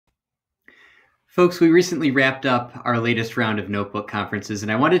Folks, we recently wrapped up our latest round of notebook conferences,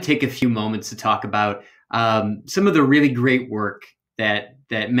 and I want to take a few moments to talk about some of the really great work that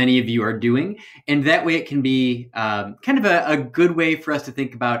many of you are doing. And that way it can be kind of a good way for us to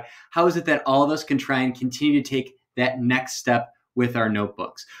think about how is it that all of us can try and continue to take that next step with our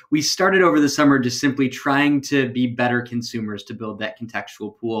notebooks. We started over the summer just simply trying to be better consumers to build that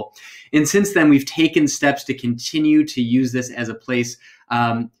contextual pool. And since then, we've taken steps to continue to use this as a place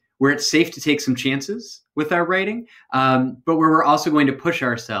where it's safe to take some chances with our writing, but where we're also going to push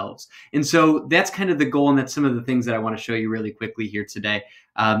ourselves. And so that's kind of the goal, and that's some of the things that I want to show you really quickly here today,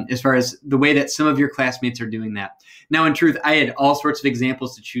 as far as the way that some of your classmates are doing that. Now, in truth, I had all sorts of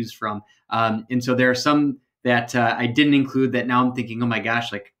examples to choose from. And so there are some that I didn't include that now I'm thinking, oh my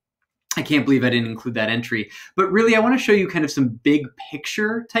gosh, like, I can't believe I didn't include that entry. But really, I want to show you kind of some big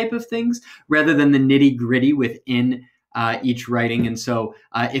picture type of things rather than the nitty gritty within each writing. And so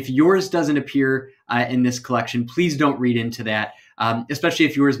if yours doesn't appear in this collection, please don't read into that, especially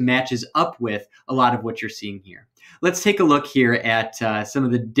if yours matches up with a lot of what you're seeing here. Let's take a look here at some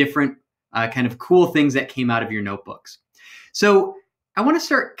of the different kind of cool things that came out of your notebooks. So I want to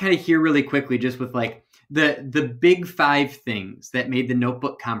start kind of here really quickly just with like the big 5 things that made the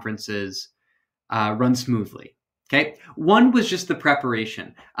notebook conferences run smoothly. Okay. One was just the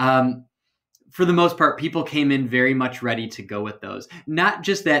preparation. For the most part, people came in very much ready to go with those. Not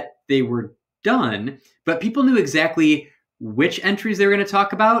just that they were done, but people knew exactly which entries they were going to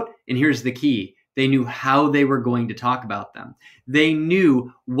talk about. And here's the key. They knew how they were going to talk about them. They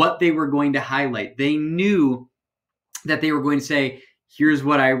knew what they were going to highlight. They knew that they were going to say, here's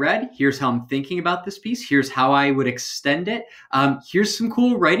what I read. Here's how I'm thinking about this piece. Here's how I would extend it. Here's some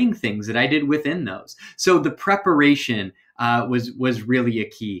cool writing things that I did within those. So the preparation was really a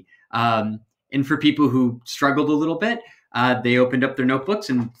key. And for people who struggled a little bit, they opened up their notebooks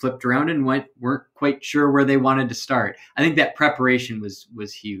and flipped around and weren't quite sure where they wanted to start. I think that preparation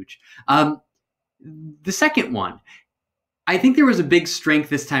was huge. The second one, I think there was a big strength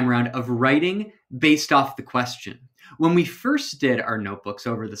this time around of writing based off the question. When we first did our notebooks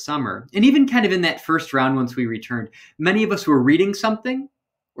over the summer, and even kind of in that first round once we returned, many of us were reading something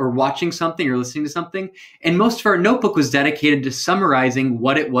or watching something or listening to something, and most of our notebook was dedicated to summarizing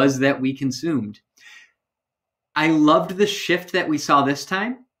what it was that we consumed. I loved the shift that we saw this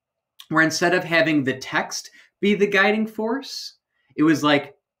time, where instead of having the text be the guiding force, it was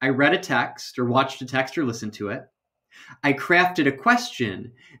like I read a text or watched a text or listened to it. I crafted a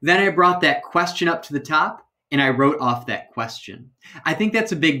question. Then I brought that question up to the top and I wrote off that question. I think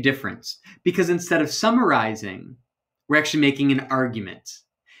that's a big difference because instead of summarizing, we're actually making an argument.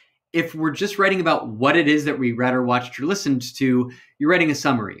 If we're just writing about what it is that we read or watched or listened to, you're writing a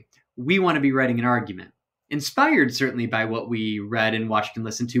summary. We want to be writing an argument, inspired certainly by what we read and watched and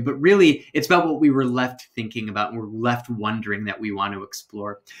listened to, but really it's about what we were left thinking about and we're left wondering that we want to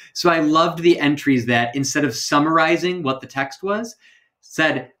explore. So I loved the entries that instead of summarizing what the text was,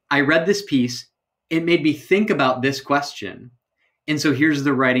 said, I read this piece, it made me think about this question, and so here's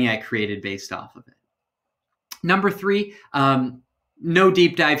the writing I created based off of it. Number 3, no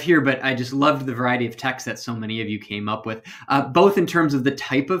deep dive here, but I just loved the variety of text that so many of you came up with, both in terms of the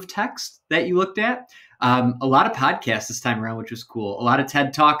type of text that you looked at. A lot of podcasts this time around, which was cool. A lot of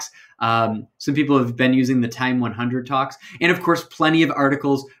TED Talks. Some people have been using the Time 100 talks. And of course, plenty of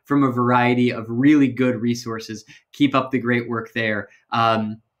articles from a variety of really good resources. Keep up the great work there.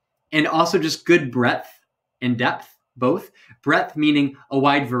 And also just good breadth and depth, both. Breadth meaning a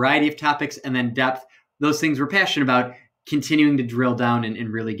wide variety of topics, and then depth, those things we're passionate about, continuing to drill down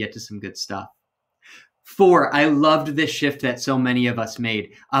and really get to some good stuff. 4, I loved this shift that so many of us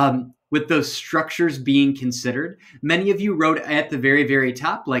made. With those structures being considered, many of you wrote at the very, very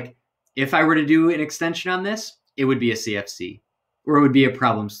top, like, if I were to do an extension on this, it would be a CFC, or it would be a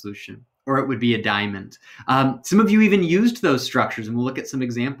problem solution, or it would be a diamond. Some of you even used those structures, and we'll look at some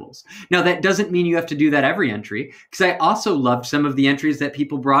examples. Now, that doesn't mean you have to do that every entry, because I also loved some of the entries that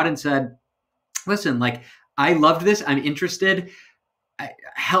people brought and said, listen, like, I loved this. I'm interested.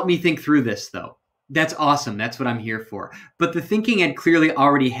 Help me think through this, though. That's awesome. That's what I'm here for. But the thinking had clearly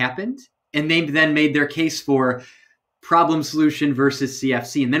already happened, and they then made their case for problem solution versus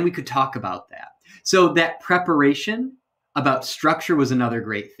CFC, and then we could talk about that. So that preparation about structure was another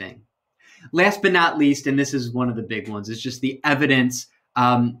great thing. Last but not least, and this is one of the big ones, is just the evidence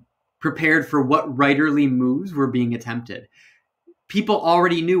prepared for what writerly moves were being attempted. People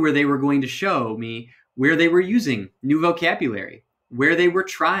already knew where they were going to show me where they were using new vocabulary, where they were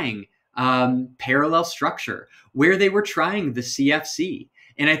trying parallel structure, where they were trying the CFC.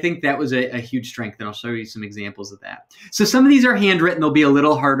 And I think that was a huge strength, and I'll show you some examples of that. So some of these are handwritten. They'll be a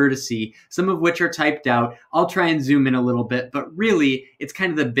little harder to see, some of which are typed out. I'll try and zoom in a little bit, but really it's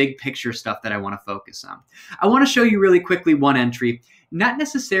kind of the big picture stuff that I want to focus on. I want to show you really quickly one entry, not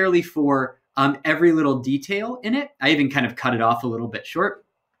necessarily for every little detail in it. I even kind of cut it off a little bit short,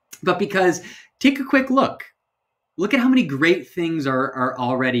 but because take a quick look. Look at how many great things are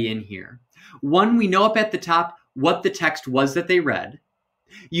already in here. One, we know up at the top what the text was that they read.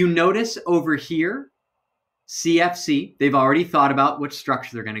 You notice over here, CFC, they've already thought about which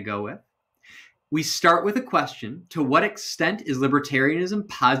structure they're going to go with. We start with a question: to what extent is libertarianism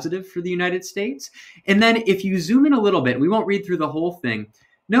positive for the United States? And then if you zoom in a little bit, we won't read through the whole thing.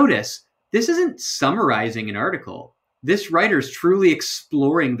 Notice this isn't summarizing an article. This writer is truly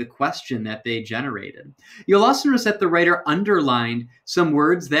exploring the question that they generated. You'll also notice that the writer underlined some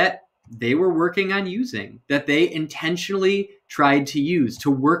words that they were working on using, that they intentionally tried to use to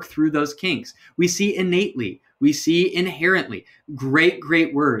work through those kinks. We see innately, we see inherently, great,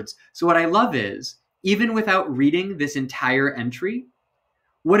 great words. So what I love is, even without reading this entire entry,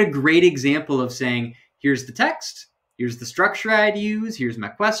 what a great example of saying, here's the text, here's the structure I'd use, here's my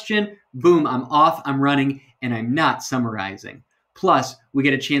question, boom, I'm off, I'm running, and I'm not summarizing. Plus, we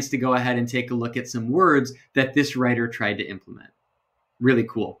get a chance to go ahead and take a look at some words that this writer tried to implement. Really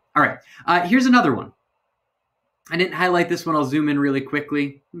cool. All right, here's another one. I didn't highlight this one. I'll zoom in really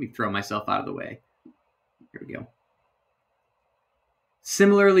quickly. Let me throw myself out of the way. Here we go.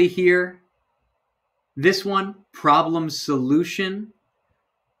 Similarly here, this one, problem solution.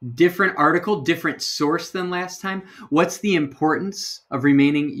 Different article, different source than last time. What's the importance of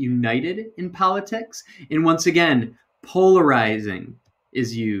remaining united in politics? And once again, polarizing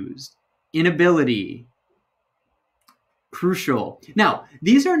is used. Inability. Crucial. Now,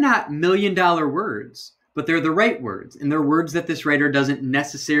 these are not million-dollar words, but they're the right words. And they're words that this writer doesn't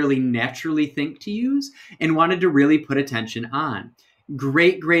necessarily naturally think to use and wanted to really put attention on.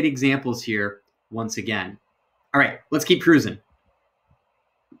 Great, great examples here once again. All right, let's keep cruising.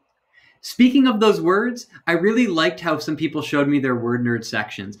 Speaking of those words, I really liked how some people showed me their word nerd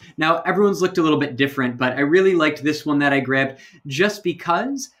sections. Now, everyone's looked a little bit different, but I really liked this one that I grabbed just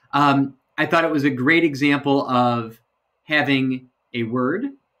because I thought it was a great example of having a word,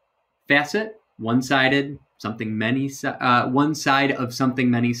 facet, one-sided, something many, one side of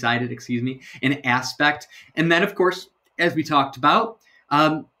something many-sided, an aspect, and then, of course, as we talked about,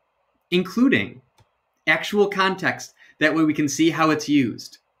 including actual context. That way we can see how it's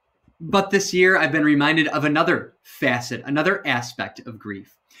used. But this year, I've been reminded of another facet, another aspect of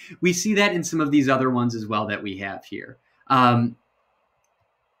grief. We see that in some of these other ones as well that we have here.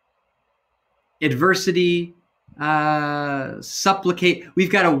 Adversity, supplicate.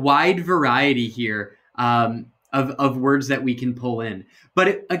 We've got a wide variety here of words that we can pull in.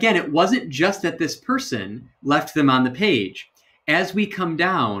 But again, it wasn't just that this person left them on the page. As we come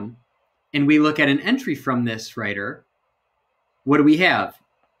down and we look at an entry from this writer, what do we have?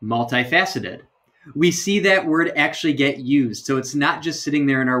 Multifaceted. We see that word actually get used. So it's not just sitting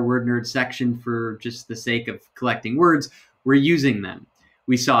there in our word nerd section for just the sake of collecting words. We're using them.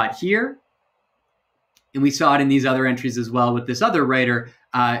 We saw it here, and we saw it in these other entries as well with this other writer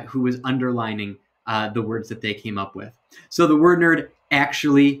who was underlining the words that they came up with. So the word nerd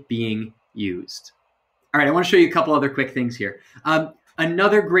actually being used. All right, I want to show you a couple other quick things here.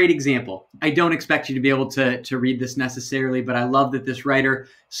 Another great example. I don't expect you to be able to read this necessarily, but I love that this writer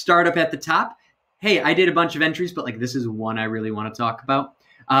start up at the top. Hey, I did a bunch of entries, but like this is one I really want to talk about.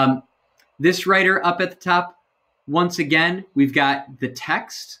 This writer up at the top, once again, we've got the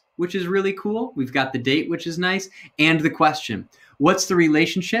text, which is really cool. We've got the date, which is nice, and the question. What's the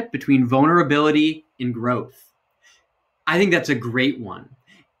relationship between vulnerability and growth? I think that's a great one.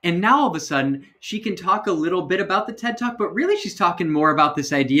 And now all of a sudden, she can talk a little bit about the TED Talk, but really she's talking more about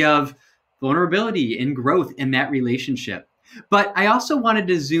this idea of vulnerability and growth in that relationship. But I also wanted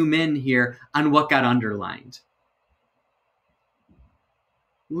to zoom in here on what got underlined.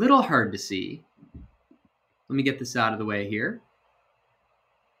 Little hard to see. Let me get this out of the way here.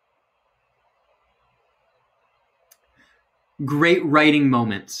 Great writing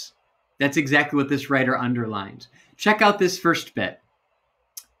moments. That's exactly what this writer underlined. Check out this first bit.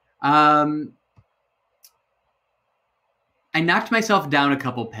 I knocked myself down a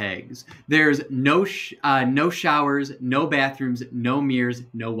couple pegs. There's no showers, no bathrooms, no mirrors,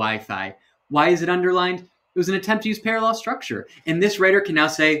 no Wi-Fi. Why is it underlined? It was an attempt to use parallel structure. And this writer can now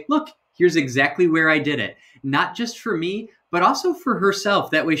say, look, here's exactly where I did it. Not just for me, but also for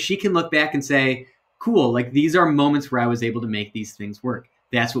herself. That way she can look back and say, cool, like these are moments where I was able to make these things work.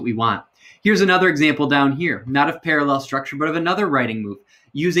 That's what we want. Here's another example down here, not of parallel structure, but of another writing move.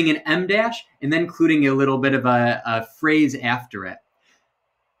 using an em dash and then including a little bit of a phrase after it.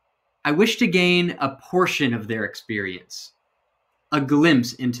 I wish to gain a portion of their experience, a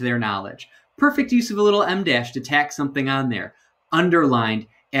glimpse into their knowledge. Perfect use of a little em dash to tack something on there, underlined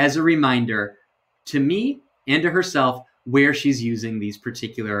as a reminder to me and to herself where she's using these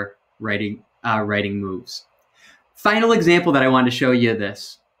particular writing moves. Final example that I wanted to show you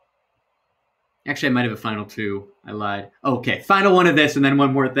this. Actually, I might have a final two. I lied. Okay, final one of this and then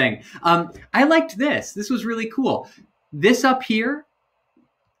one more thing. I liked this. This was really cool. This up here,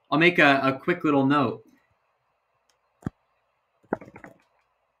 I'll make a quick little note.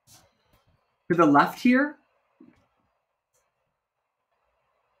 To the left here,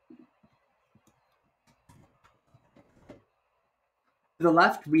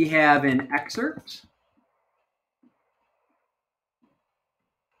 we have an excerpt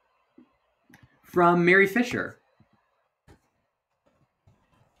from Mary Fisher.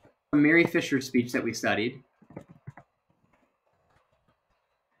 From Mary Fisher's speech that we studied.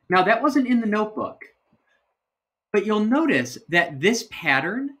 Now, that wasn't in the notebook, but you'll notice that this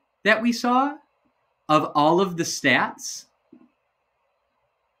pattern that we saw of all of the stats,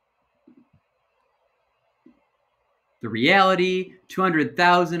 the reality,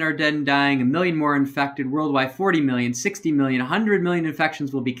 200,000 are dead and dying, 1 million more infected, worldwide 40 million, 60 million, 100 million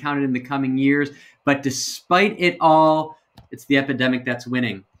infections will be counted in the coming years. But despite it all, it's the epidemic that's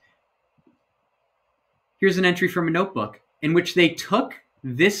winning. Here's an entry from a notebook in which they took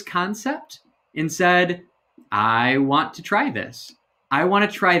this concept and said, I want to try this. I want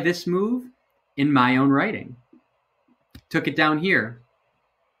to try this move in my own writing. Took it down here.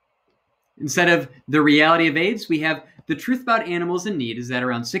 Instead of the reality of AIDS, we have the truth about animals in need is that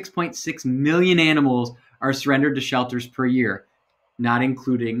around 6.6 million animals are surrendered to shelters per year, not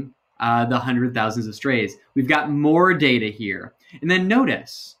including the 100,000s of strays. We've got more data here. And then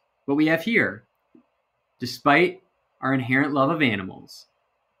notice what we have here. Despite our inherent love of animals,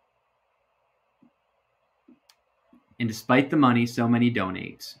 and despite the money so many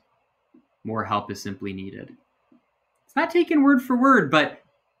donate, more help is simply needed. It's not taken word for word, but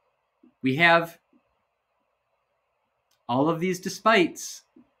we have all of these despites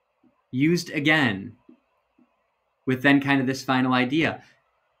used again with then kind of this final idea.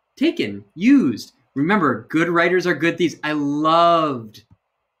 Taken, used. Remember, good writers are good thieves. I loved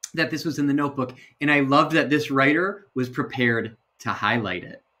that this was in the notebook, and I loved that this writer was prepared to highlight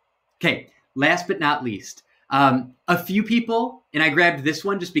it. Okay, last but not least, a few people, and I grabbed this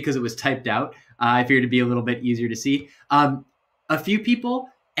one just because it was typed out. I figured it'd be a little bit easier to see. A few people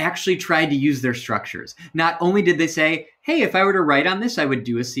actually tried to use their structures. Not only did they say, hey, if I were to write on this, I would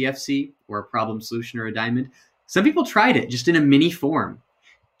do a CFC or a problem solution or a diamond. Some people tried it just in a mini form.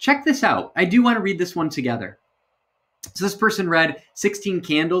 Check this out. I do want to read this one together. So this person read 16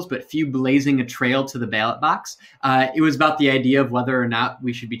 candles, but few blazing a trail to the ballot box. It was about the idea of whether or not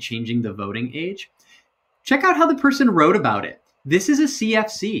we should be changing the voting age. Check out how the person wrote about it. This is a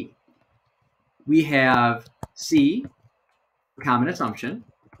CFC. We have C, common assumption,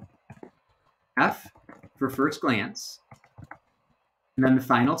 F for first glance, and then the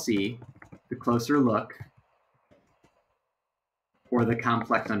final C, the closer look, or the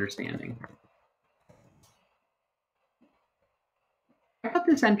complex understanding. Check out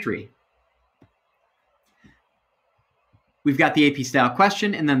this entry. We've got the AP style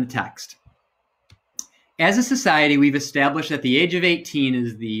question and then the text. As a society, we've established that the age of 18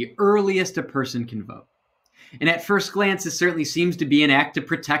 is the earliest a person can vote. And at first glance, this certainly seems to be an act to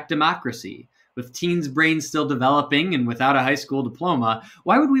protect democracy. With teens' brains still developing and without a high school diploma,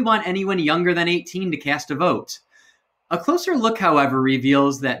 why would we want anyone younger than 18 to cast a vote? A closer look, however,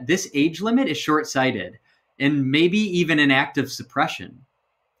 reveals that this age limit is short-sighted and maybe even an act of suppression.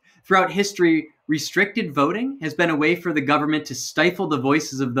 Throughout history, restricted voting has been a way for the government to stifle the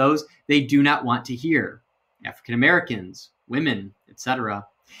voices of those they do not want to hear. African Americans, women, etc.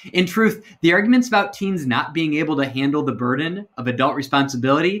 In truth, the arguments about teens not being able to handle the burden of adult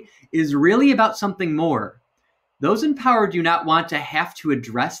responsibility is really about something more. Those in power do not want to have to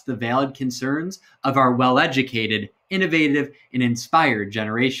address the valid concerns of our well-educated, innovative, and inspired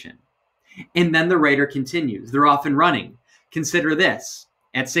generation. And then the writer continues. They're often running. Consider this.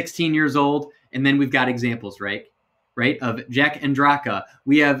 At 16 years old, and then we've got examples, right, of Jack Andraka.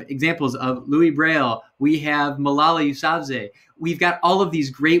 We have examples of Louis Braille. We have Malala Yousafzai. We've got all of these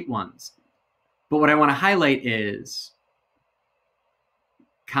great ones. But what I want to highlight is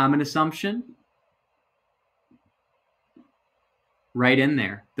common assumption, right in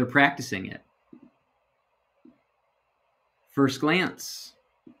there. They're practicing it. First glance.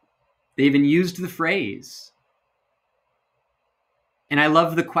 They even used the phrase. And I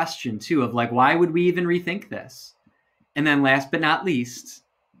love the question too of like, why would we even rethink this? And then last but not least,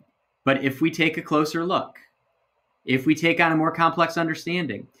 but if we take a closer look, if we take on a more complex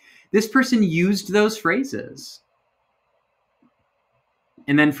understanding, this person used those phrases.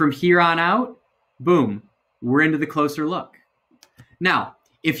 And then from here on out, boom, we're into the closer look. Now,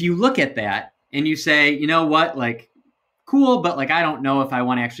 if you look at that and you say, you know what, like, cool, but like, I don't know if I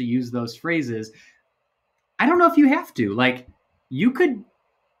want to actually use those phrases. I don't know if you have to. Like, you could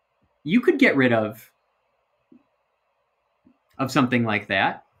get rid of something like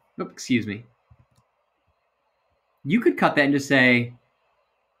that. Oh, excuse me. You could cut that and just say,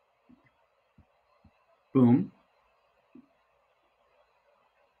 boom.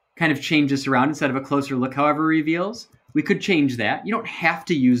 Kind of change this around instead of a closer look, however, reveals. We could change that. You don't have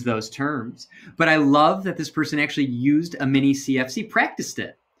to use those terms. But I love that this person actually used a mini CFC, practiced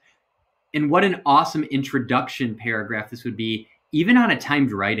it. And what an awesome introduction paragraph this would be, even on a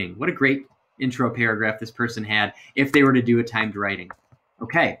timed writing. What a great intro paragraph this person had if they were to do a timed writing.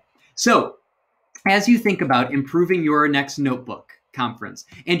 Okay, so as you think about improving your next notebook conference,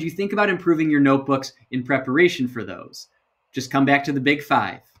 and you think about improving your notebooks in preparation for those, just come back to the big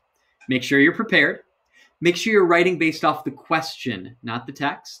five. Make sure you're prepared. Make sure you're writing based off the question, not the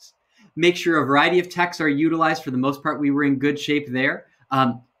text. Make sure a variety of texts are utilized. For the most part, we were in good shape there.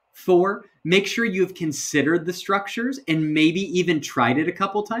 4, make sure you've considered the structures and maybe even tried it a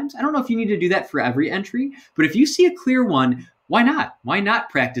couple times. I don't know if you need to do that for every entry, but if you see a clear one, why not? Why not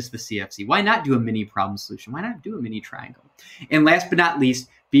practice the CFC? Why not do a mini problem solution? Why not do a mini triangle? And last but not least,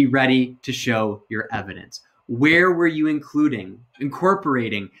 be ready to show your evidence. Where were you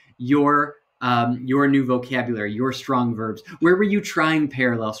incorporating your new vocabulary, your strong verbs? Where were you trying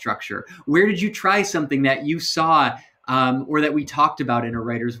parallel structure? Where did you try something that you saw or that we talked about in a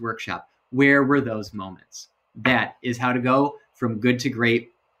writer's workshop? Where were those moments? That is how to go from good to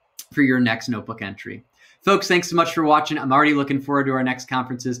great for your next notebook entry. Folks, thanks so much for watching. I'm already looking forward to our next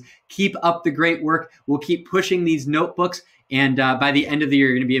conferences. Keep up the great work. We'll keep pushing these notebooks. And by the end of the year,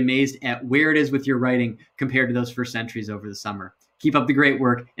 you're going to be amazed at where it is with your writing compared to those first entries over the summer. Keep up the great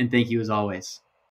work, and thank you as always.